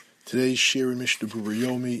Today's Shir in Mishnah Berurah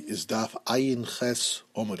Yomi is Daf Ayin Ches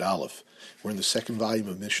Omid Aleph. We're in the second volume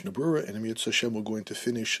of Mishnah Berurah, and in Hashem we're going to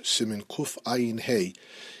finish Siman Kuf Ayin Hey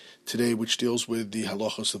today, which deals with the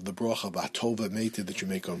halachos of the Bracha Hatov Vahameitiv that you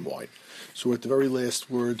make on wine. So we're at the very last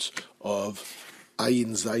words of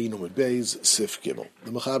Ayin Zayin Omid Beis Sif Gimel.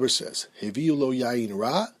 The Mechaber says, Heviu lo Yayin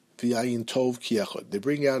Ra v'Yayin Tov Kiechad. They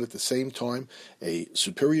bring out at the same time a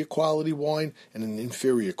superior quality wine and an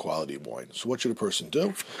inferior quality wine. So what should a person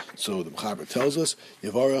do? So the Mechaber tells us,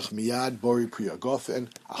 Yevarach miyad bori priyagofen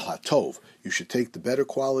ahatov. You should take the better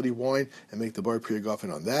quality wine and make the bori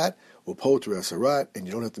priyagofen on that. Upoter asarat, and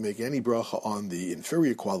you don't have to make any bracha on the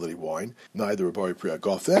inferior quality wine, neither a bori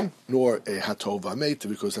priyagofen nor a Hatov Vahameitiv,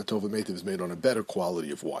 because Hatov Vahameitiv is made on a better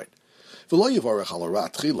quality of wine.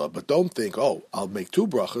 But don't think, I'll make two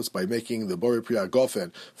brachas by making the bori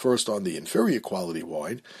priyagofen first on the inferior quality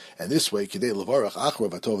wine, and this way, kidei levarach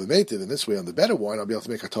achrav Hatov Vahameitiv, and this way on the better wine, I'll be able to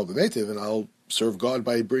make Hatov Vahameitiv, and I'll serve God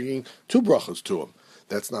by bringing two brachas to him.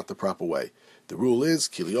 That's not the proper way. The rule is,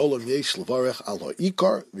 Kili olam yesh levarech al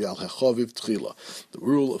ha'ikar v'al ha'choviv tchila. The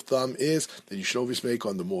rule of thumb is that you should always make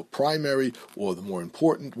on the more primary or the more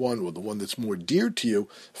important one or the one that's more dear to you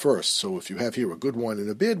first. So if you have here a good wine and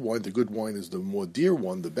a bad wine, the good wine is the more dear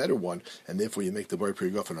one, the better one, and therefore you make the bori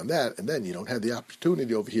priyagofen on that, and then you don't have the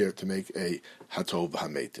opportunity over here to make a Hatov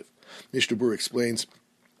Vahameitiv. Mishnah Berurah explains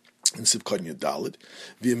in Sivkot Yudalid,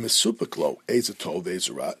 v'yemesupiklo ezatov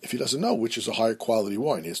ezara. If he doesn't know which is a higher quality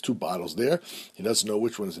wine, he has two bottles there. He doesn't know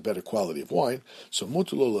which one is a better quality of wine. So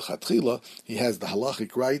mutulo lechatchila, he has the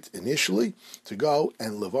halachic right initially to go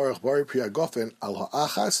and levarach bori priyagofen al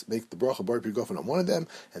ha'achas, make the bracha bori priyagofen on one of them,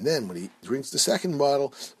 and then when he drinks the second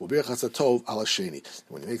bottle, ubirchas hatov al hasheni.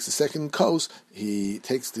 When he makes the second kos, he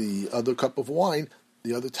takes the other cup of wine,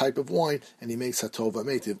 the other type of wine, and he makes Hatov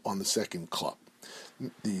Vahameitiv on the second cup.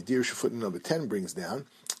 The Dirshu footnote number 10 brings down,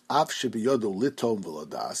 Av shebiyodo litom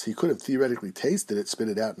v'lodas. He could have theoretically tasted it, spit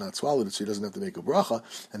it out, not swallowed it, so he doesn't have to make a bracha,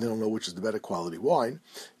 and then he'll know which is the better quality wine.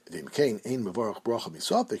 And then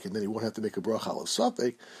he won't have to make a bracha al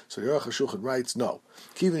safek. So the Aruch HaShulchan writes, no.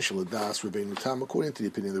 Kivin shaladas Rabbeinu Tam, according to the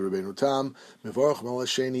opinion of the Rabbeinu Tam, mevarach mal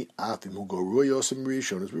hasheni afim hu goruyos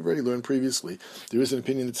rishon. As we've already learned previously, there is an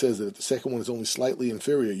opinion that says that if the second one is only slightly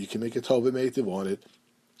inferior, you can make a Hatov Vahameitiv on it,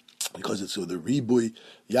 because it's the ribui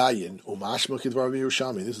yayin umashma kidvar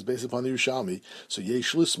Yerushalmi. This is based upon the Yerushalmi. So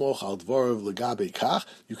yesh lismoch al dvarav legabe kach.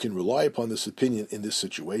 You can rely upon this opinion in this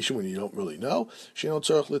situation when you don't really know. She'en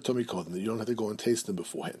tzarich litomi kodem. You don't have to go and taste them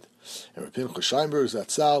beforehand. And Rabbi Chashaimer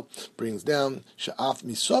Zatzal brings down she'af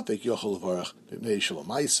misofek yochel levarach b'mei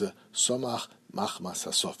shalamaisa somach machmas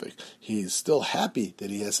hasofek. He's still happy that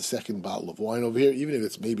he has a second bottle of wine over here, even if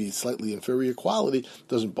it's maybe slightly inferior quality,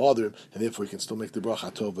 doesn't bother him, and therefore he can still make the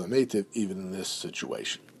bracha Hatov Vahameitiv even in this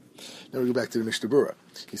situation. Now we go back to the Mishnah Berurah.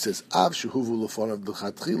 He says, Av shehuvu lefonav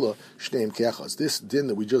d'chatchila shneim keachas. This din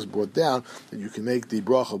that we just brought down, that you can make the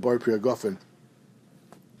bracha bori priyagofen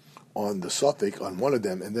on the safek, on one of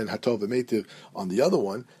them, and then Hatov Vahameitiv on the other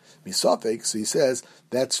one, misafek. So he says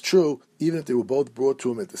that's true even if they were both brought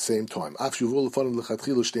to him at the same time. That's the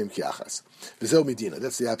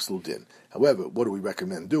absolute din. However, what do we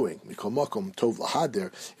recommend doing? In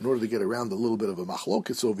order to get around a little bit of a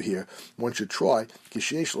machlokes over here, one should try. If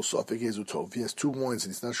he has two wines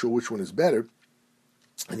and he's not sure which one is better,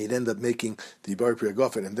 and he'd end up making the bori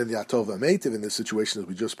priyagofen and then the Hatov Vahameitiv in this situation, as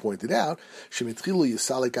we just pointed out. In order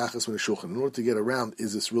to get around,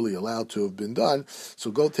 is this really allowed to have been done?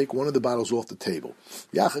 So go take one of the bottles off the table.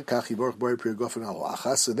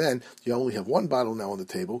 So then you only have one bottle now on the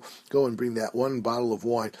table. Go and bring that one bottle of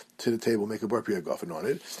wine to the table, make a bori priyagofen on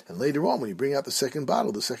it, and later on, when you bring out the second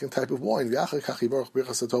bottle, the second type of wine,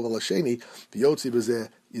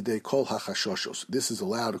 this is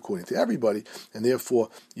allowed according to everybody, and therefore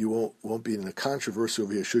you won't be in a controversy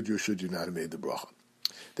over here, should you or should you not have made the bracha.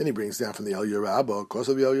 Then he brings down from the El Yerabah, because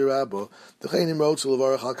of the El Yerabah,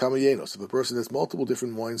 if a person has multiple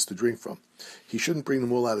different wines to drink from, he shouldn't bring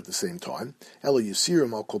them all out at the same time. It's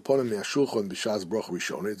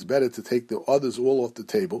better to take the others all off the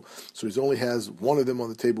table, so he only has one of them on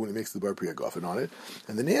the table when he makes the bori priyagofen on it.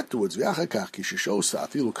 And then afterwards, he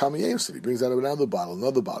brings out another bottle,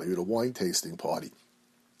 you had a wine tasting party.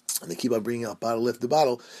 And they keep on bringing out bottle after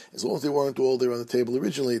bottle. As long as they weren't all there on the table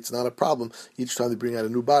originally, it's not a problem. Each time they bring out a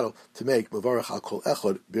new bottle to make Mavarach al kol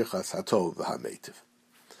echad birchas Hatov Vahameitiv.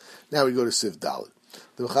 Now we go to Siv Daled.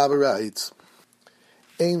 The Mechaber writes,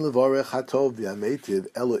 Ein levarech hatov v'hameitiv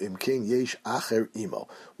elo imkein yesh acher imo.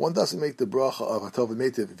 One doesn't make the bracha of hatov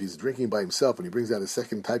v'hameitiv if he's drinking by himself and he brings out a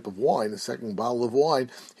second type of wine, a second bottle of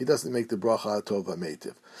wine. He doesn't make the bracha hatov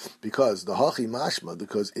v'hameitiv because the hachi mashma,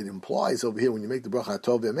 because it implies over here when you make the bracha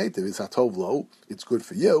hatov v'hameitiv, it's hatov lo, it's good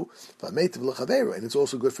for you, v'hameitiv l'chaveru, and it's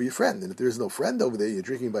also good for your friend. And if there is no friend over there, you're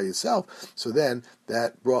drinking by yourself, so then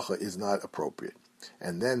that bracha is not appropriate.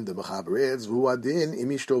 And then the Mechaber adds, "V'uadin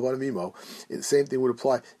imishto v'animimo." The same thing would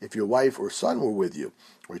apply if your wife or son were with you,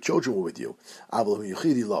 or your children were with you.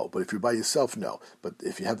 But if you're by yourself, no. But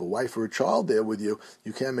if you have a wife or a child there with you,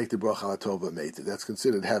 you can make the bracha hatov v'hameitiv. That's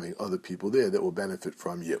considered having other people there that will benefit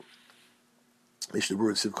from you. Mishnah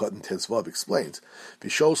Berurah Sivkot and Tezvav explains,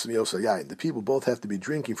 the people both have to be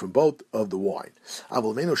drinking from both of the wine.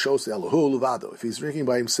 If he's drinking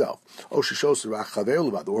by himself, or his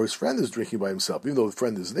friend is drinking by himself, even though the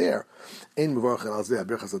friend is there, you don't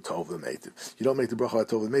make the bracha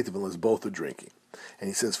hatov v'hameitiv unless both are drinking. And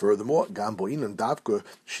he says furthermore, and they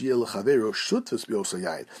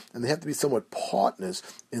have to be somewhat partners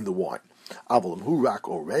in the wine. If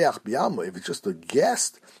it's just a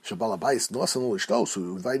guest, who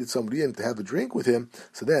invited somebody in to have a drink with him,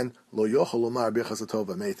 so then hatov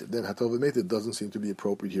v'hameitiv doesn't seem to be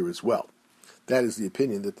appropriate here as well. That is the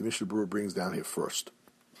opinion that the Mishnah Berurah brings down here first.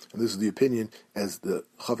 And this is the opinion, as the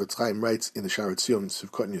Chafetz Chaim writes in the Sharet Zion,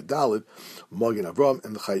 Sivkot Yudalid, Magen Avram,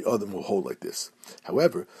 and the Chai Adam will hold like this.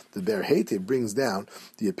 However, the Vahameitiv brings down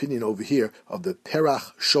the opinion over here of the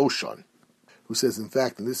Perach Shoshan, who says, in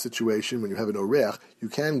fact, in this situation, when you have an oreach, you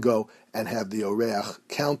can go and have the oreach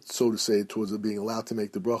count, so to say, towards being allowed to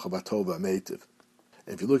make the bracha of hatov v'hameitiv.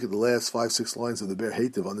 And if you look at the last 5-6 lines of the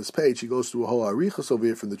Vahameitiv on this page, he goes through a whole arichos over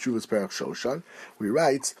here from the Chuvas Perach Shoshan, where he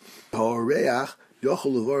writes, ha'oreach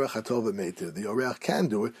yochel levorach hatov v'hameitiv. The oreach can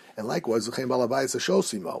do it, and likewise, l'chein balabayis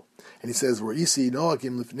hashosimo. And he says, "V'risi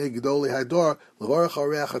noagim lifnei gedolei hador levorach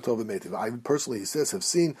oreach hatov v'hameitiv." I personally, he says, have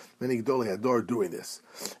seen many gedolei hador doing this,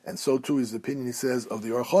 and so too is the opinion, he says, of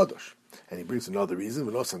the Or Chodosh. And he brings another reason,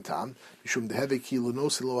 v'nosantam mishum deheve ki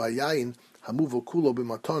l'nosi lo hayayin hamuvo kulo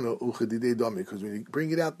b'matano uchedidei dami. Because when you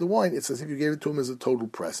bring it out the wine, it's as if you gave it to him as a total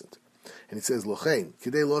present. And he says, "Lochein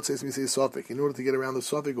kidei lo tzes misei sofik." In order to get around the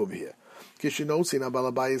sofik over here. When a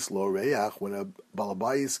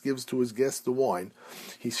balabayis gives to his guest the wine,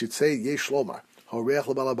 he should say yesh lomar hareach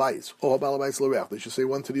lebalabais or balabais l'reach. They should say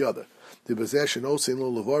one to the other. When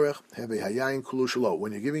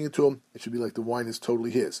you're giving it to him, it should be like the wine is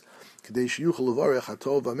totally his. In this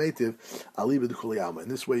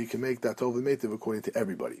way, you can make that hatov v'hameitiv according to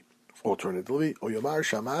everybody. Alternatively, or let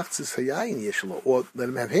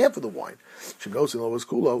him have half of the wine. If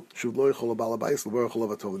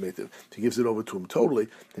he gives it over to him totally,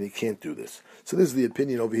 then he can't do this. So this is the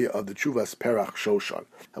opinion over here of the Chuvas Perach Shoshan.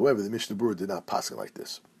 However, the Mishnah Berurah did not pass it like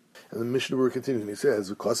this. And the Mishnah Berurah continues and he says,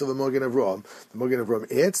 because of the Magen Avram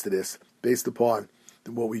adds to this based upon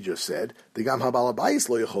what we just said, even the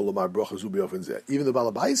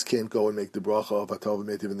balabais can't go and make the bracha of hatov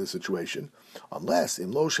v'hameitiv in this situation, unless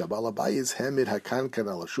unless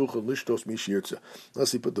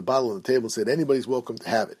he put the bottle on the table and said anybody's welcome to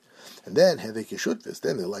have it. And then hevek yeshutvis,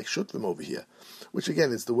 then they're like shutvim over here, which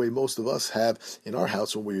again is the way most of us have in our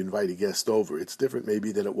house when we invite a guest over. It's different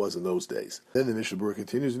maybe than it was in those days. Then the Mishnah Berurah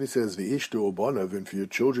continues and he says, v'ishtu obanav, and for your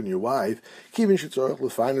children, your wife, kivin shetzarach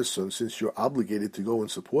l'fanerson, since you're obligated to go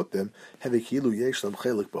and support them, hevek hilu yesh lam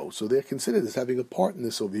chelik bo. So they're considered as having a part in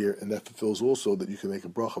this over here, and that fulfills also that you can make a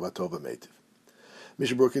bracha of hatov v'hameitiv.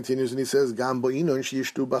 Mishnah Berurah continues and he says, when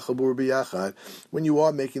you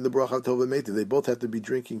are making the bracha hatov v'hameitiv, they both have to be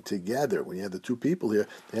drinking together. When you have the two people here,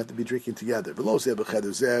 they have to be drinking together. They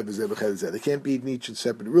can't be in each in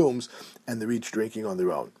separate rooms, and they're each drinking on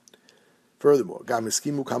their own. Furthermore,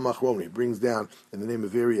 he brings down in the name of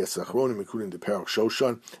various achronim, including the Perach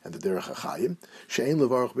Shoshan and the Derech HaChaim,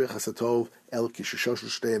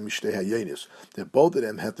 that both of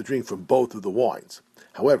them have to drink from both of the wines.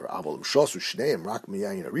 However,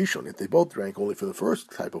 if they both drank only for the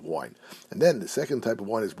first type of wine, and then the second type of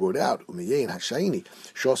wine is brought out, and then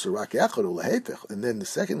the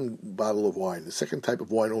second bottle of wine, the second type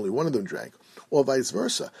of wine, only one of them drank, or vice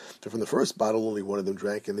versa. So from the first bottle, only one of them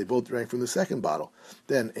drank, and they both drank from the second bottle.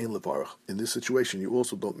 Then, ein levarach. In this situation, you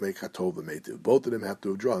also don't make hatov v'hameitiv. Both of them have to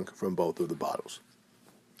have drunk from both of the bottles.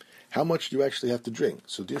 How much do you actually have to drink?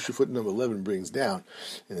 So Dirshu foot number 11 brings down,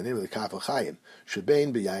 in the name of the Kaf HaChaim,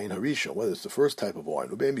 Shebein b'yayin harishon, whether it's the first type of wine,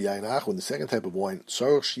 Ubein b'yayin achon, the second type of wine,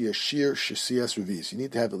 Sarach shiyashir shesiyas revis. You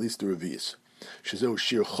need to have at least the revis. Shezeu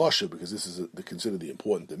shir choshev, because this is considered the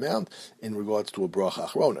important amount in regards to a bracha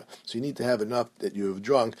achrona. So you need to have enough that you have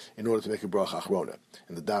drunk in order to make a bracha achrona.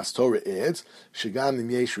 And the Das Torah adds, Shegam im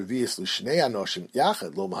yesh revius l'shnei anoshim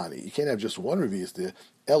yachad lo mahani. You can't have just one revius there.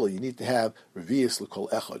 Ella, you need to have revius l'kol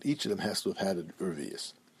echad. Each of them has to have had a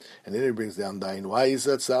revius. And then he brings down Dain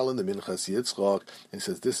Wa'izat Salin, the Minchas Yitzchak, and he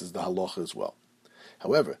says this is the halacha as well.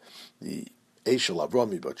 However, the Eshel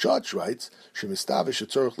Avrami Bachach writes, Shemistavish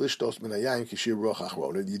Etzorach Lishtos Min Hayayin Kishir Bracha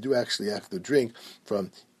Achrona. You do actually have to drink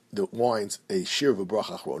from the wines a shir of a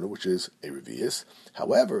bracha achrona, which is a revius.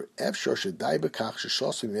 However, efshar shedai bekach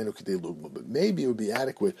sheshosim menu kidei lugma. But maybe it would be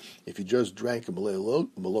adequate if you just drank a malo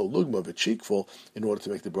lugma of a cheekful in order to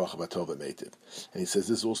make the bracha Hatov Vahameitiv. And he says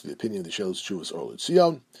this is also the opinion of the Shelos Chuvas Or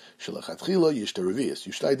L'Tzion. Shelachatchila yishta revius.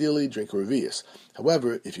 You should ideally drink a revius.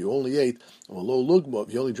 However, if you only ate a malo lugma,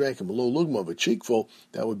 if you only drank a malo lugma of a cheekful,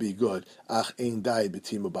 that would be good. Ach ein dai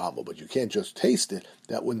betima bamo. But you can't just taste it.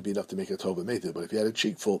 That wouldn't be enough to make a Hatov Vahameitiv. But if you had a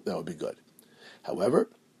cheekful, that would be good. However,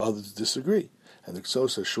 others disagree. And the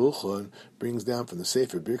Ksosa Shulchan brings down from the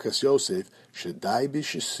Sefer Birkas Yosef, Shedai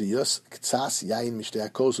b'shesiyas k'tzas yayin mishtei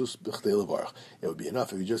hakosus b'chdei levarach. It would be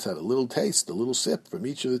enough if you just had a little taste, a little sip from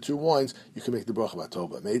each of the two wines, you can make the bracha Hatov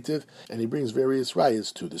Vahameitiv. And he brings various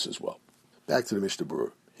rayas to this as well. Back to the Mishnah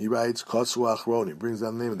Berurah. He writes, Kotsu Achron, he brings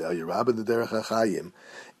down the name of the El Yerabah the Derech HaChayim,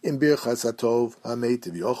 in Birchas Hatov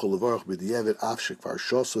Vahameitiv, Yochel Levarach B'di'evet Af Shekvar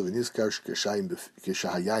Shosov V'nizkar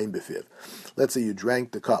K'shahayim B'fiv. Let's say you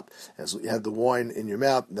drank the cup, and so you have the wine in your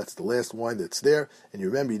mouth, and that's the last wine that's there, and you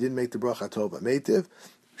remember you didn't make the Bracha Hatov Vahameitiv,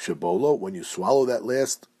 Shabolo, when you swallow that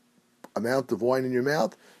last amount of wine in your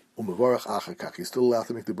mouth, you're still allowed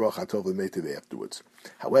to make the bracha Hatov Vahameitiv afterwards.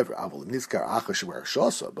 However, but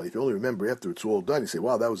if you only remember after it's all done, you say,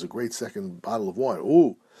 wow, that was a great second bottle of wine.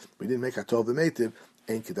 Ooh, we didn't make Hatov Vahameitiv,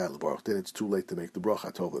 then it's too late to make the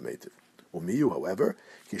bracha Hatov Vahameitiv. However,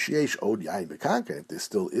 if there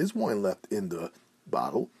still is wine left in the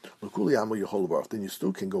bottle, then you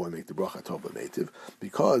still can go and make the bracha Hatov Vahameitiv,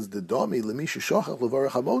 because the dami lemisha shachach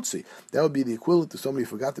levarach hamotzi, that would be the equivalent to somebody who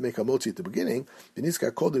forgot to make hamotzi at the beginning, but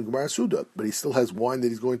he still has wine that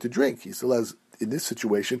he's going to drink. He still has, in this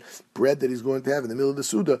situation, bread that he's going to have in the middle of the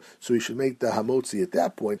Suda, so he should make the hamotzi at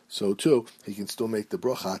that point. So too, he can still make the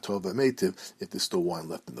bracha Hatov Vahameitiv if there's still wine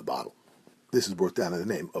left in the bottle. This is brought down in the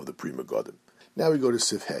name of the Pri Megadim. Now we go to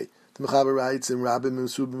Sif Hey. The Mechaber writes in Rabbim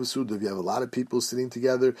Mesuda, if you have a lot of people sitting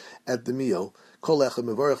together at the meal, they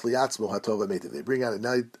bring out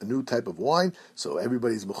a new type of wine, so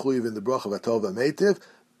everybody's mechuyev in the bracha of Hatov Vahameitiv.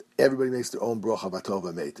 Everybody makes their own bracha of Hatov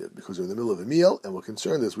Vahameitiv, because we're in the middle of a meal, and we're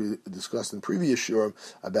concerned, as we discussed in previous shurim,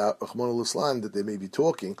 about Rachmana litzlan, that they may be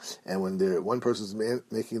talking, and when one person's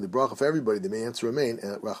making the bracha for everybody, they may answer amen,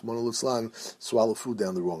 and Rachmana litzlan swallow food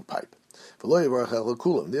down the wrong pipe.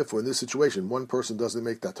 Therefore, in this situation, one person doesn't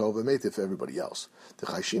make that Hatov Vahameitiv for everybody else.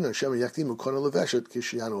 Because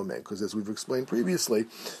as we've explained previously,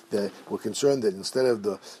 that we're concerned that instead of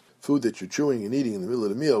the food that you're chewing and eating in the middle of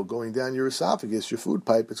the meal going down your esophagus, your food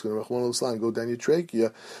pipe, it's going to Rachmana litzlan go down your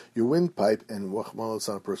trachea, your windpipe, and Rachmana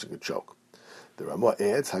litzlan, a person could choke. The Ramah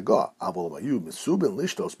adds, Hagah,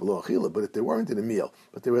 but if they weren't in a meal,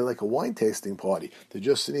 but they were like a wine tasting party, they're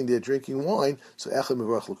just sitting there drinking wine, so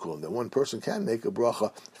then one person can make a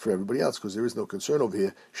bracha for everybody else, because there is no concern over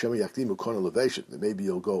here, that maybe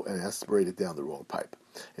you'll go and aspirate it down the wrong pipe.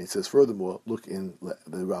 And he says, furthermore, look in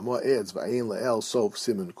the Ramah adds, Va'ayin la'el sof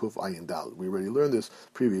siman kuf ayin dal. We already learned this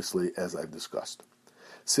previously, as I've discussed.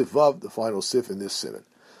 Sif Vav, the final sif in this siman.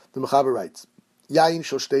 The Mechaber writes, Yain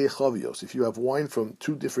shtei chavios, if you have wine from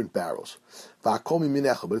two different barrels, but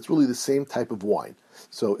it's really the same type of wine.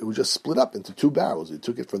 So it was just split up into two barrels. You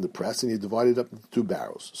took it from the press and you divided it up into two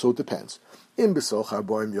barrels. So it depends. So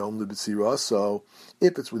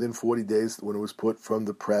if it's within 40 days when it was put from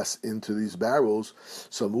the press into these barrels,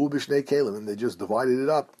 so and they just divided it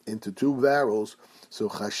up into two barrels, so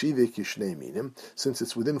since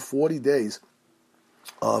it's within 40 days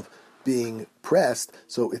of being pressed,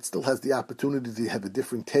 so it still has the opportunity to have a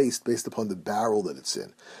different taste based upon the barrel that it's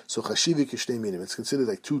in. So chashivi kishnei minim, it's considered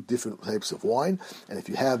like two different types of wine, and if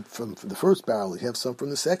you have from the first barrel, you have some from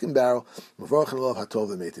the second barrel,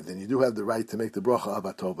 then you do have the right to make the bracha of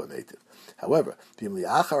Hatov Vahameitiv. However,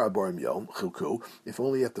 if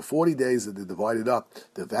only after 40 days that they divided up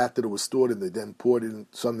the vat that it was stored in, they then poured in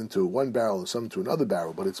some into one barrel and some into another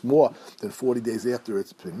barrel, but it's more than 40 days after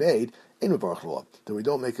it's been made, then we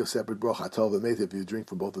don't make a separate bracha Hatov Hatov V'Meitiv if you drink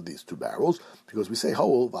from both of these two barrels, because we say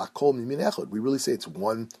Hol V'Akol Mimin Echad. We really say it's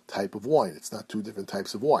one type of wine. It's not two different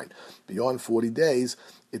types of wine. Beyond 40 days,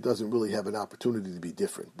 it doesn't really have an opportunity to be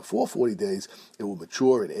different. Before 40 days, it will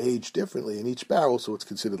mature and age differently in each barrel, so it's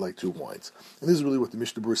considered like two wines. And this is really what the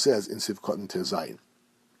Mishnah Berurah says in Sivkot and Tezayin.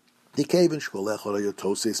 Each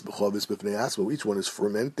one is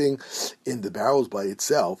fermenting in the barrels by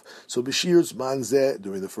itself. So b'shir's manzeh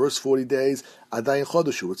during the first 40 days, adayin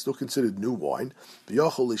chodeshu, it's still considered new wine. And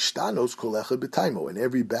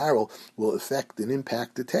every barrel will affect and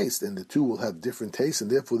impact the taste, and the two will have different tastes, and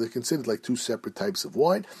therefore they're considered like two separate types of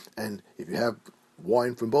wine. And if you have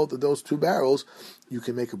wine from both of those two barrels, you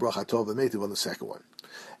can make a bracha Hatov V'Meitiv on the second one.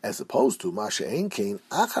 As opposed to Masha Ein Kain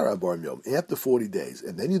Achar Abarim Yom, after 40 days,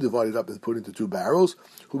 and then you divide it up and put it into two barrels,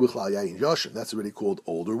 Hu B'chlal Yayin Yoshin, that's already called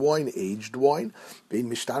older wine, aged wine, Bein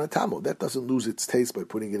Mishtana Tamo, that doesn't lose its taste by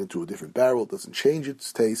putting it into a different barrel, it doesn't change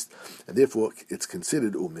its taste, and therefore it's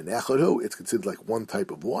considered Umin Echad, it's considered like one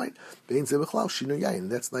type of wine, Bein Ze B'chlal Shino Yayin,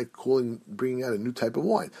 that's like bringing out a new type of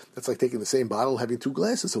wine. That's like taking the same bottle and having two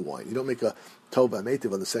glasses of wine. You don't make a Tov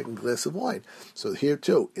V'Meitiv on the second glass of wine. So here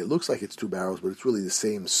too, it looks like it's two barrels, but it's really the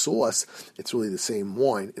same sauce, it's really the same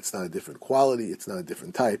wine, it's not a different quality, it's not a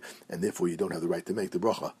different type, and therefore you don't have the right to make the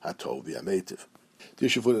bracha Hatov V'Meitiv. The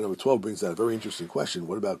issue for number 12 brings out a very interesting question.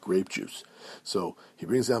 What about grape juice? So he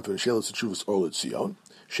brings down from the Shelos Tshuvos Or L'Tzion,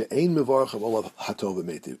 She'ein mevarach of olav Hatov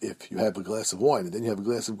V'Meitiv. If you have a glass of wine and then you have a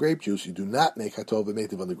glass of grape juice, you do not make Hatov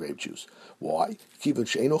V'Meitiv on the grape juice. Why? Kivan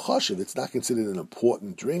she'eino chashiv. It's not considered an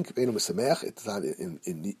important drink. It's not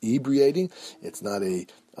inebriating. It's not a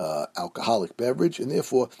alcoholic beverage, and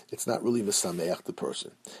therefore it's not really misameach the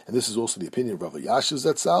person. And this is also the opinion of Rav Yashiv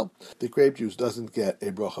Zatzal. The grape juice doesn't get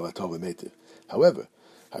a bracha of Hatov V'Meitiv. However,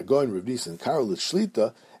 Hagoin, Rav Nisan Karolitz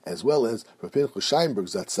Shlita, as well as Rav Pinchas Scheinberg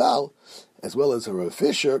Zatzal, as well as Rav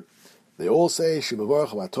Fisher, they all say Shemavarach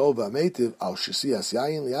Hatov V'Meitiv al Shisias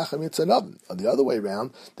Yayin Liacham Yitzanavim. On the other way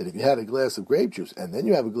around, that if you had a glass of grape juice and then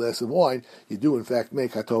you have a glass of wine, you do in fact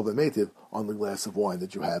make Hatov V'Meitiv on the glass of wine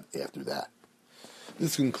that you have after that.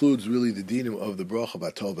 This concludes really the dinum of the bracha of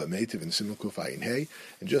Hatov V'Meitiv in Siman Kuf Ayin Hey.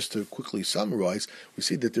 And just to quickly summarize, we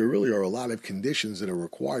see that there really are a lot of conditions that are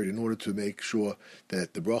required in order to make sure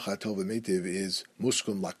that the bracha Hatov V'Meitiv is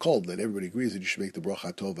muskum lakol, that everybody agrees that you should make the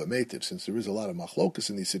bracha Hatov V'Meitiv. Since there is a lot of machlokas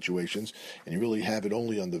in these situations, and you really have it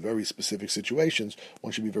only on the very specific situations,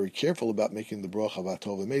 one should be very careful about making the bracha of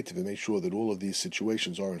Hatov V'Meitiv and make sure that all of these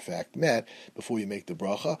situations are in fact met before you make the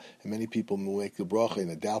bracha. And many people will make the bracha in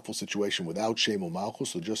a doubtful situation without shem or malchus,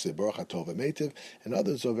 so just say bracha Hatov V'Meitiv, and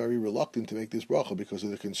others are very reluctant to make this bracha because of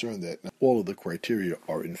the concern that all of the criteria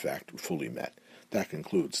are in fact fully met. That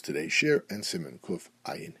concludes today's shir and Siman Kuf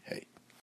Ayin Hey.